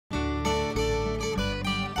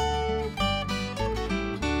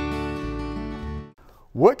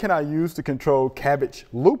What can I use to control cabbage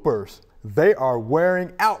loopers? They are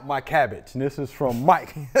wearing out my cabbage. And this is from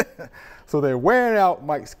Mike. So they're wearing out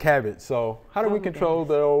Mike's cabbage. So how do we control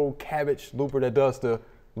the old cabbage looper that does the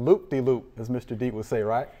loop-de-loop, as Mr. Deep would say,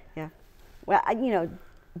 right? Yeah. Well, you know,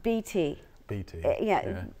 BT. BT.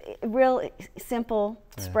 Real simple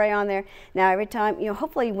spray on there. Now every time, you know,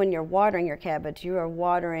 hopefully when you're watering your cabbage, you are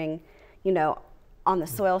watering, you know, on the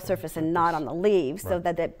soil surface and not on the leaves, so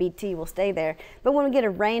that that BT will stay there. But when we get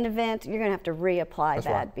a rain event, you're going to have to reapply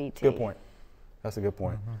that BT. Good point. That's a good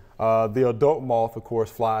point. The adult moth, of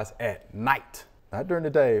course, flies at night. Not during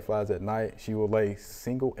the day, it flies at night. She will lay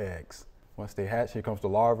single eggs. Once they hatch, here comes the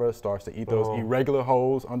larva, starts to eat those irregular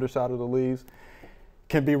holes underside of the leaves.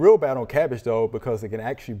 Can be real bad on cabbage though, because it can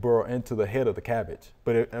actually burrow into the head of the cabbage.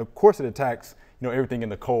 But of course it attacks, you know, everything in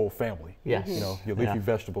the cold family. Yes. You know, your leafy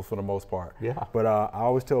vegetables for the most part. Yeah. But I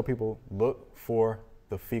always tell people, look for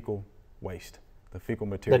the fecal waste, the fecal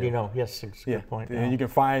material. Then you know, yes, it's a good point. And you can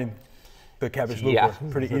find the cabbage looper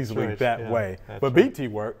pretty easily that way. But BT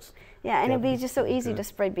works. Yeah, and it'd be just so easy to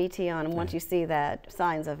spray BT on, and once you see that,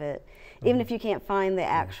 signs of it, even if you can't find the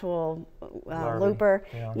actual looper,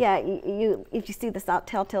 if you see the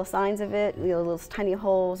telltale signs of it, you know, those tiny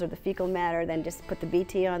holes or the fecal matter, then just put the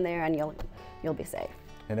BT on there and you'll be safe.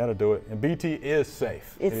 And that'll do it. And BT is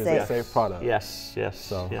safe. It's it safe. is a safe product. Yes, yes.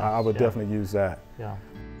 So I would definitely use that. Yeah.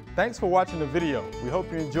 Thanks for watching the video. We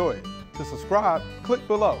hope you enjoyed. To subscribe, click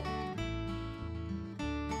below.